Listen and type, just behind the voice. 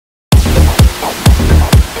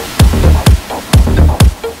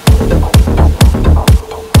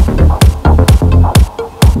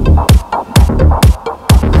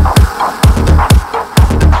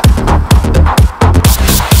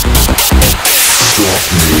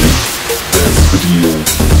the deal.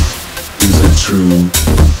 Is it true,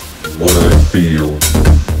 what I feel?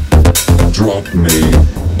 Drop me,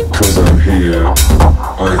 'cause I'm here.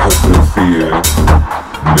 I have no fear.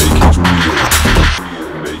 Make it real.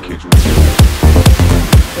 Make it real.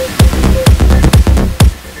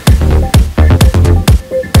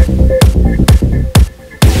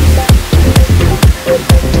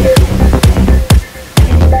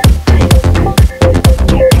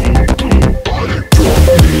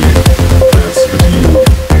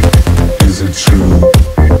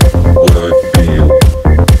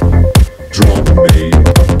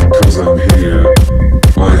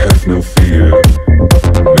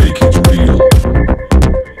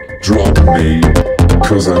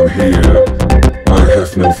 Cause I'm here, I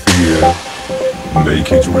have no fear.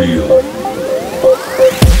 Make it real.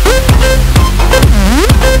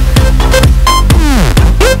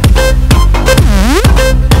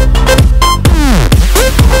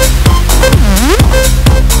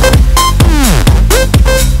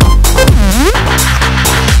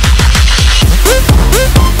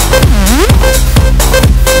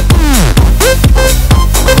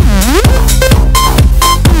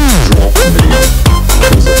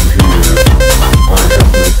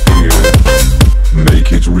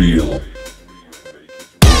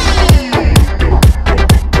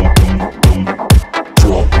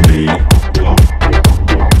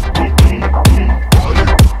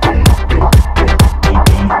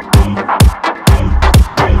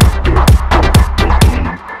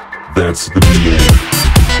 That's the deal.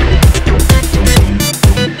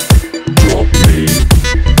 Drop me,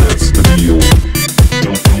 that's the deal.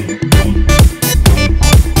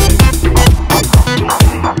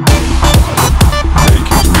 Make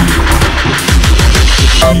it real.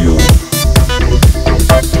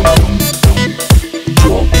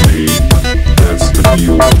 Drop me, that's the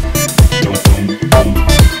deal.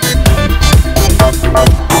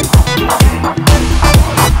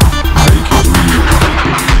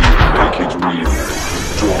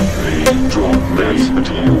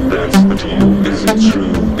 That's the deal. Is it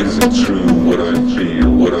true? Is it true? What I feel,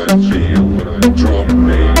 what I feel, what I drop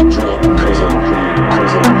me, drop, 'cause I'm here,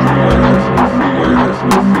 'cause I'm here. I have no fear, I have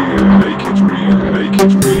no fear. Make it real, make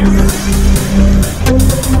it real.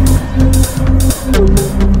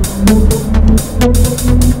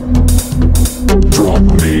 Drop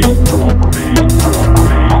me, drop me, drop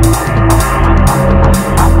me.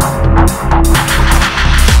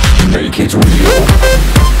 Make it real.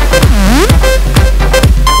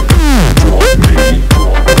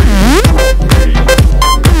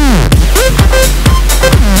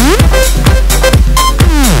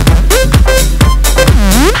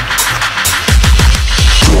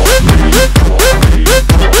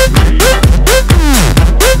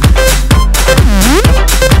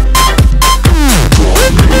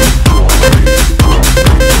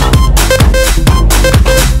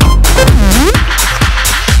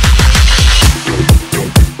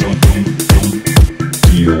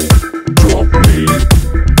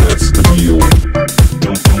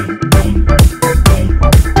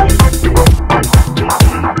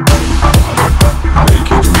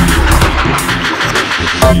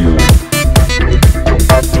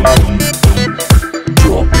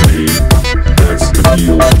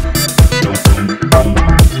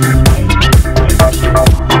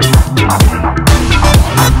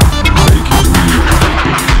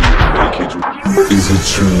 Is it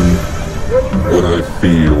true? What I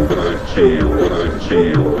feel, what I feel, what I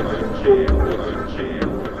feel, what I feel, what I feel.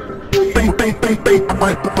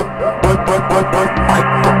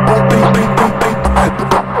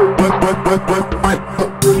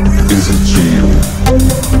 Is it real?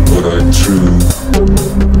 What I'm true?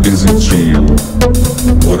 Is it real?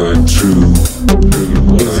 What I'm true?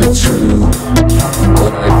 Is it true?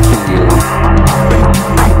 What I feel?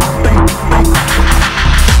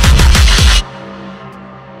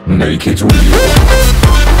 Make it real.